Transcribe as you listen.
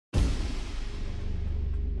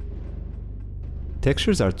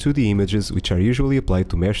Textures are 2D images which are usually applied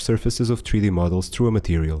to mesh surfaces of 3D models through a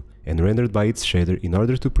material, and rendered by its shader in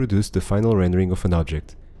order to produce the final rendering of an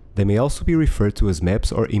object. They may also be referred to as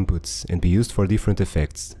maps or inputs and be used for different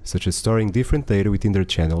effects, such as storing different data within their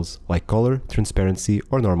channels, like color, transparency,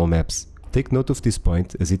 or normal maps. Take note of this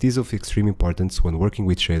point, as it is of extreme importance when working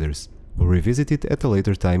with shaders. We'll revisit it at a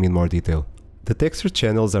later time in more detail. The texture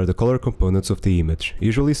channels are the color components of the image,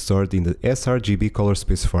 usually stored in the sRGB color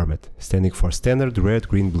space format, standing for standard red,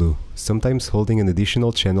 green, blue, sometimes holding an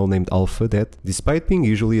additional channel named alpha that, despite being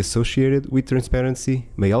usually associated with transparency,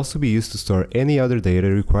 may also be used to store any other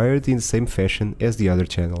data required in the same fashion as the other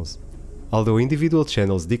channels. Although individual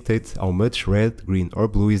channels dictate how much red, green, or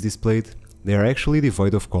blue is displayed, they are actually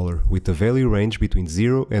devoid of color, with a value range between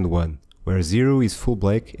 0 and 1, where 0 is full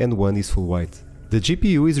black and 1 is full white. The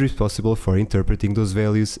GPU is responsible for interpreting those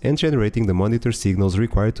values and generating the monitor signals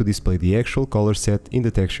required to display the actual color set in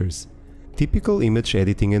the textures. Typical image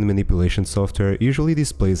editing and manipulation software usually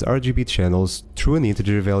displays RGB channels through an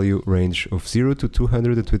integer value range of 0 to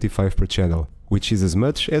 225 per channel, which is as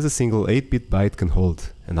much as a single 8-bit byte can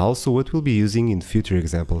hold, and also what we'll be using in future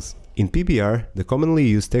examples. In PBR, the commonly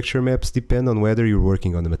used texture maps depend on whether you're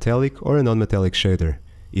working on a metallic or a non-metallic shader,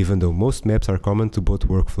 even though most maps are common to both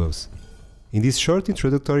workflows. In these short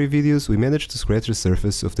introductory videos, we managed to scratch the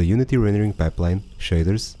surface of the Unity rendering pipeline,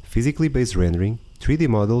 shaders, physically based rendering, 3D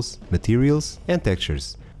models, materials, and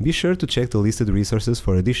textures. Be sure to check the listed resources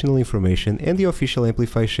for additional information and the official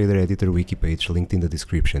Amplify Shader Editor wiki page linked in the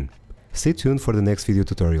description. Stay tuned for the next video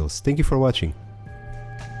tutorials. Thank you for watching.